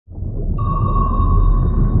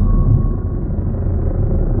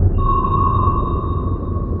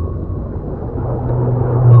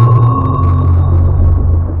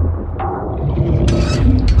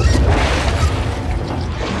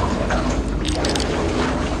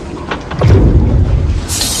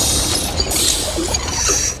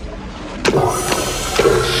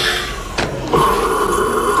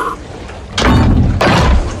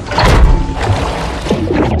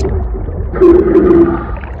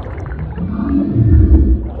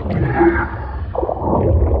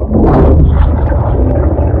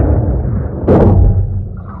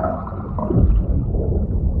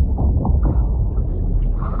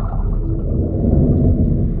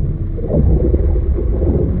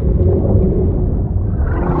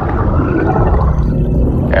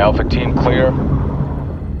Clear.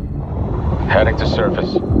 Heading to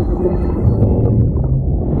surface.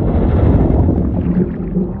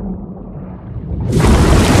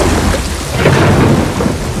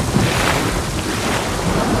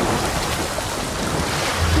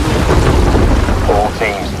 All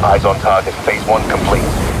teams, eyes on target. Phase 1 complete.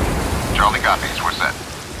 Charlie copies. We're set.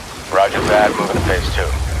 Roger that. Moving to phase 2.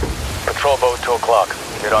 Patrol boat 2 o'clock.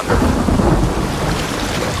 Get under.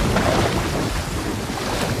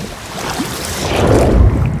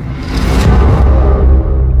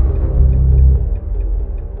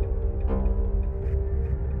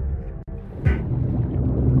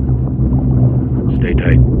 Stay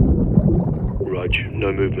tight. Rog,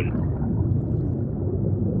 no movement.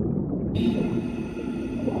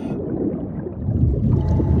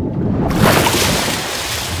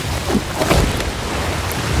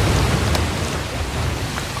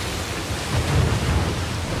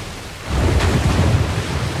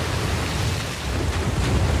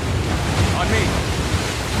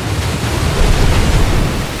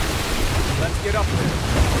 Get up there.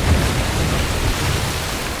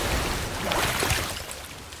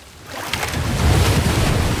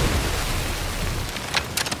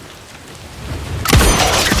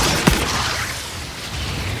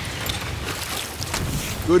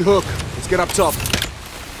 Good hook. Let's get up top.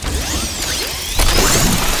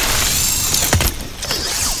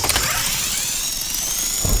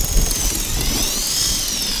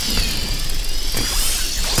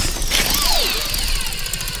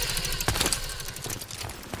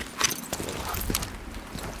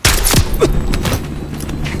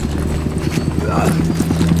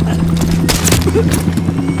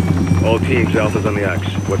 All teams, Alpha's on the axe.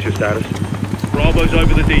 What's your status? Bravo's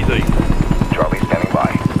over the DZ. Charlie standing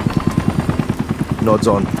by. Nods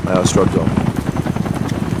on. Shrugs on.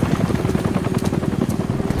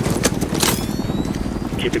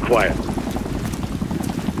 Keep it quiet.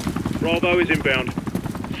 Bravo is inbound.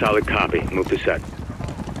 Solid copy. Move to set.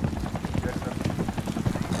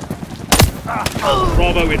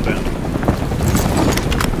 Bravo inbound.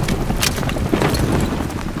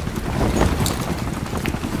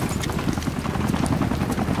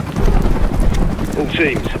 All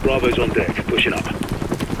teams, Bravo's on deck, pushing up.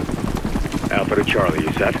 Alpha to Charlie,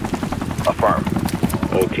 you set? Affirm.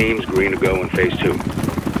 All teams, green to go in phase 2.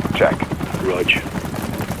 Check. Rog.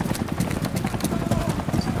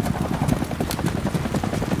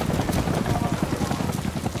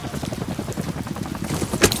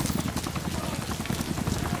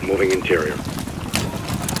 Moving interior.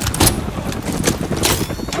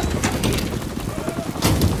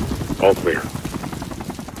 All clear.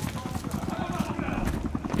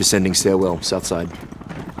 Descending stairwell, south side.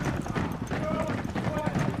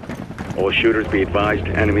 All shooters be advised,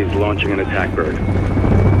 enemies launching an attack bird.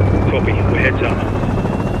 Copy, we're heads up.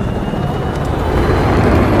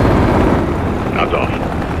 Knocked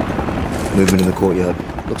off. Movement in the courtyard.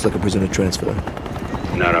 Looks like a prisoner transfer.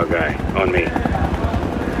 Not our guy. On me.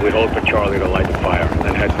 We hold for Charlie to light the fire,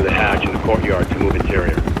 then head for the hatch in the courtyard to move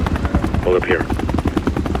interior. Hold up here.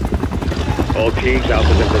 All teams,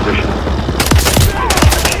 Alpha's in position.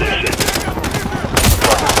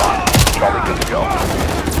 Charlie, good to go.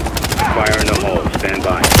 Fire in the hole. Stand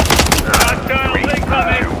by. Three, 2,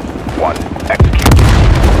 1. Execute.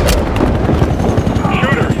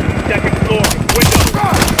 Shooter! Second floor. Window.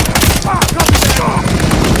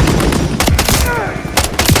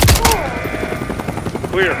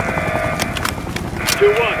 Clear.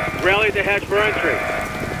 2-1. Rally at the hatch for entry.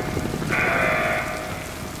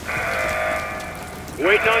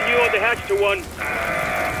 Waiting on you on the hatch, 2-1.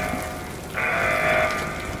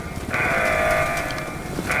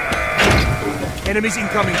 Enemies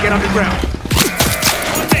incoming. Get underground.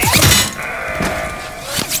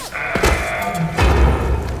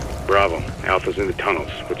 Bravo. Alpha's in the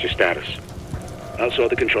tunnels. What's your status? Outside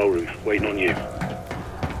the control room. Waiting on you.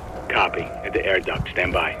 Copy. At the air duct.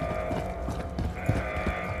 Stand by.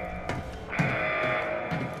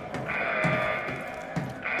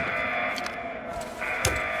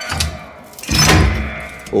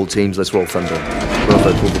 All teams, let's roll thunder.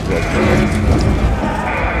 Bravo, pull the plug.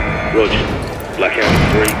 Roger. Blackout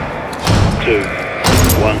 3, 2,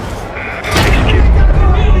 1. Execute.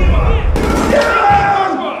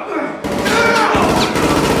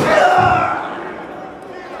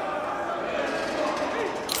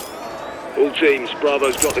 All teams,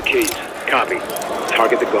 Bravo's got the keys. Copy.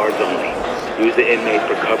 Target the guards only. Use the inmates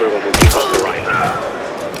for cover when we kick off the riot.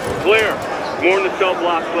 Clear. More in the cell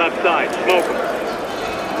blocks left side. Smoke them.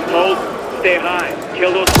 Hold. Stay high.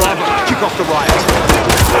 Kill those Bravos. Kick off the riot.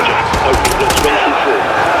 Roger. Open the swing through.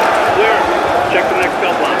 Clear. Check the next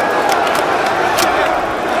cell block.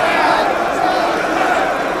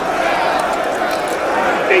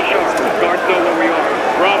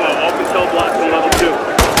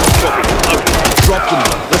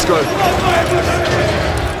 Let's go.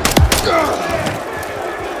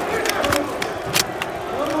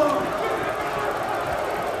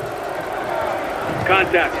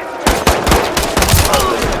 Contact.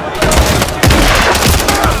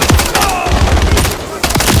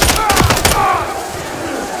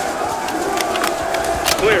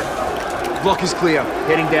 Clear. Block is clear.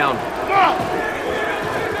 Heading down.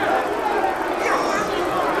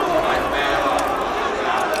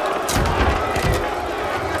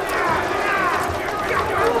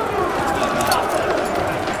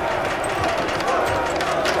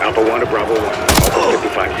 Alpha 1 to Bravo 1. Alpha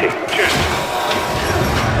 55T. Check.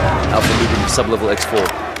 Alpha moving to sub-level X4.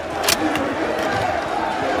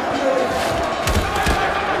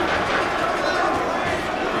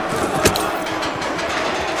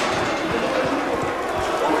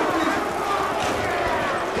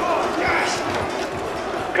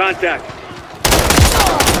 Contact.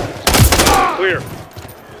 Clear.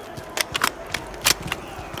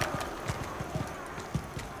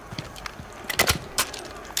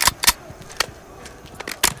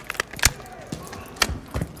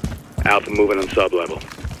 Alpha moving on sub-level.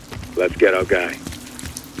 Let's get our guy.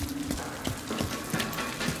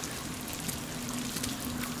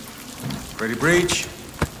 Ready, breach?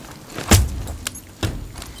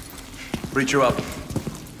 Breacher up.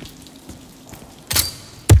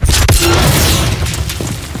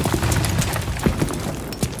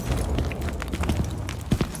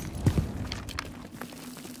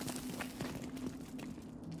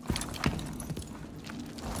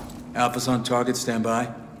 Alpha's on target, stand by.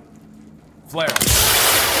 Flare.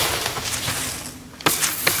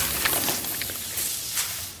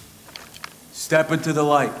 Step into the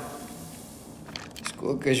light.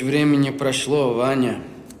 Сколько ж времени прошло, Ваня?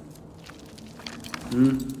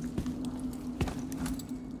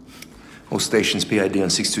 All stations PID on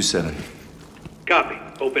 627. Copy.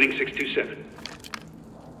 Opening 627.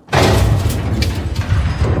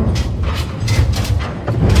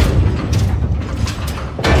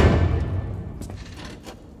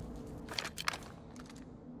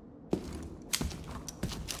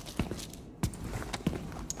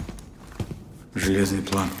 Железный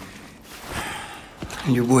план.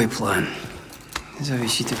 Любой план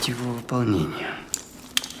зависит от его выполнения.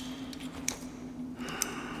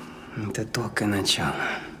 Это только начало.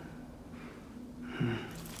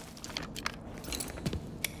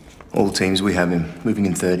 All teams, we have him. Moving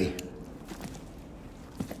in 30.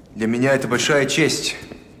 Для меня это большая честь,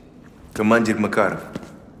 командир Макаров.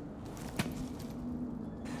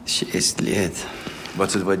 6 лет.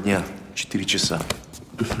 22 дня, 4 часа.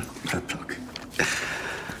 Браток.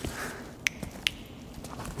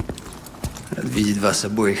 Рад видеть вас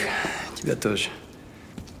обоих. Тебя тоже.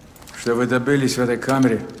 Что вы добились в этой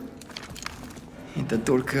камере? Это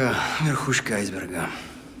только верхушка айсберга.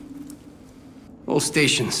 All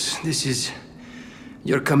stations, this is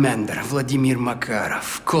your commander, Vladimir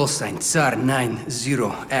Makarov. Call sign Tsar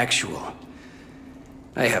 90 actual.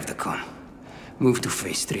 I have the con. Move to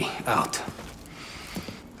phase 3. Out.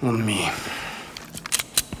 On me.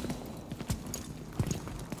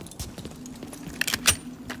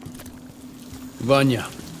 Vanya,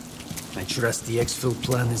 I trust the exfil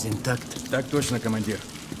plan is intact. Так точно, командир.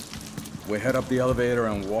 We head up the elevator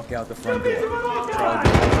and walk out the front door. Charlie,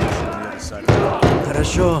 on the other side of the door.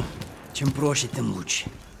 Хорошо. Чем проще, тем лучше.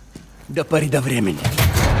 До поры до времени.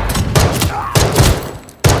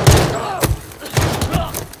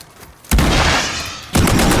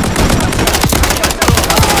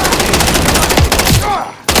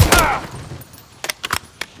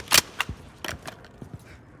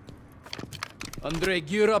 Andrei,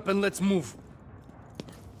 gear up and let's move.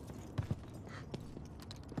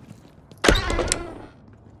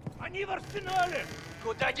 Они в арсенале!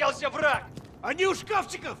 Куда делся враг? Они у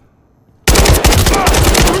шкафчиков!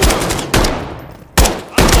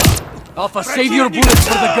 Alpha, save your bullets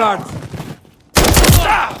for the guards!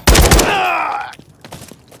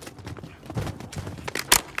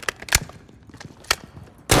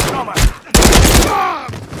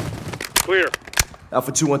 Clear.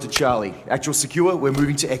 Alpha 2-1 to Charlie. Actual secure, we're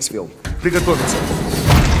moving to Xville. Приготовиться.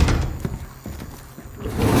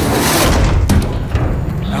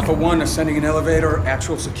 Alpha 1 ascending an elevator,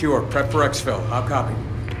 actual secure. Prep for exfil. How copy?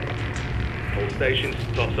 All stations,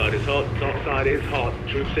 top side is hot, top side is hot.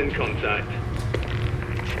 Troops in contact.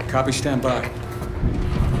 Copy, stand by.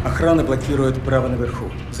 Охрана блокирует право наверху.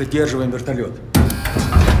 Задерживаем вертолет.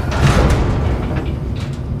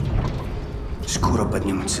 Скоро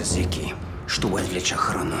поднимутся зэки, чтобы отвлечь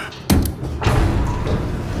охрану.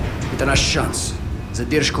 Это наш шанс.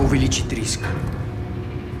 Задержка увеличит риск.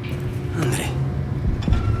 Андрей,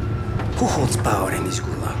 Who holds power in this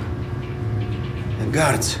gulag? The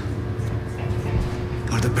guards?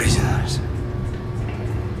 Or the prisoners?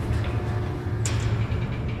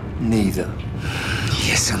 Neither.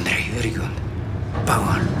 Yes, Andrei, very good.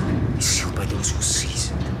 Power is sealed by those who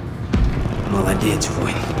seize it. Молодец,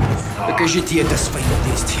 воин. Докажите это своими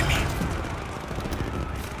действиями.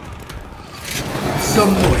 За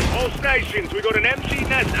мной! All stations, we got an empty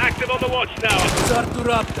nest active on the watchtower. Sartu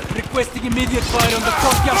Raptor, requesting immediate fire on the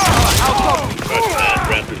courtyard tower. How copy?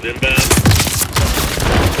 Raptors inbound.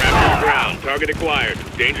 Raptors ground. Target acquired.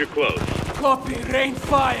 Danger close. Copy, rain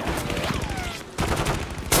fire.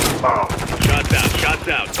 Shots out. Shots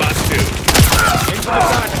out. Box 2. Into the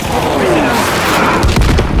target.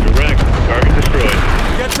 Direct. Target destroyed.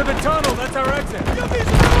 Get to the tunnel, that's our exit.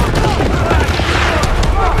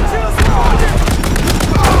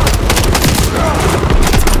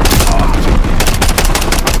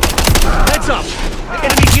 Heads up!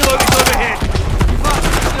 Enemy helo is overhead.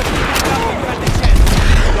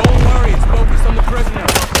 Don't worry, it's focused on the prisoner.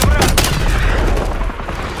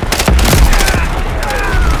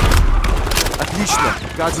 Отлично.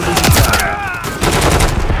 Как задумался?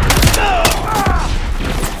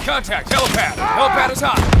 Contact, helipad. Helipad is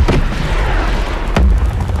hot.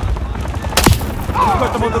 We've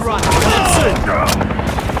got them on the run.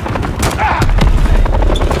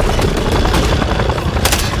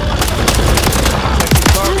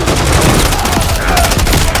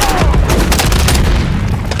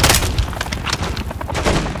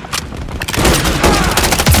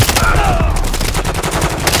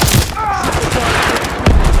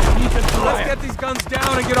 Let's get these guns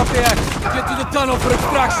down and get off the X. Get to the tunnel for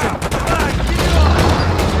extraction.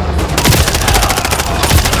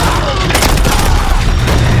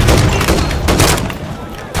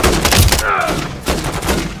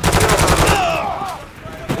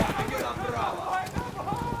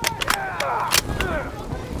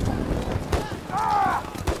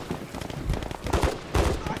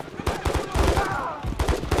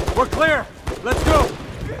 We're clear. Let's go.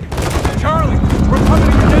 Charlie, we're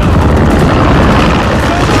coming to you now.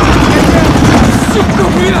 Suka,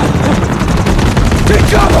 mira! Take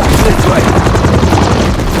cover! This way!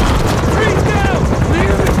 Trees down!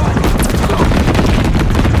 Clear everybody! Go!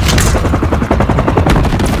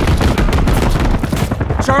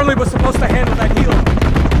 Charlie was supposed to handle that helo.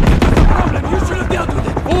 What's the problem? You should have dealt with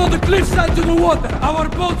it. Follow the cliffside to the water. Our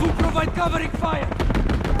boats will provide covering fire.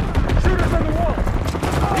 Shooters on the wall.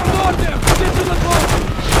 Ignore them! Get to the boat!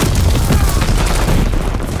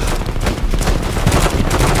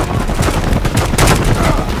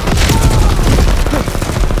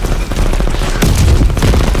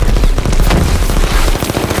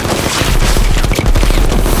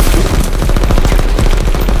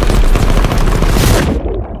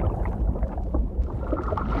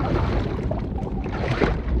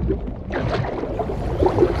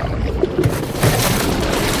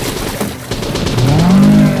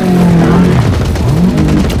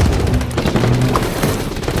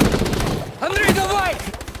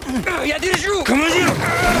 Я держу! Командир!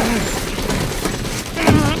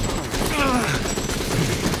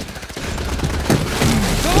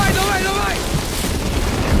 Давай, давай, давай!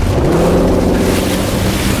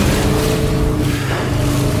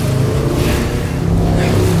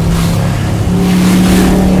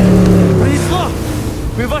 Пронесло!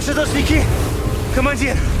 Мы ваши должники,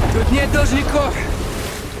 командир! Тут нет должников!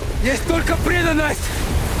 Есть только преданность!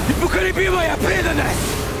 Непоколебимая преданность!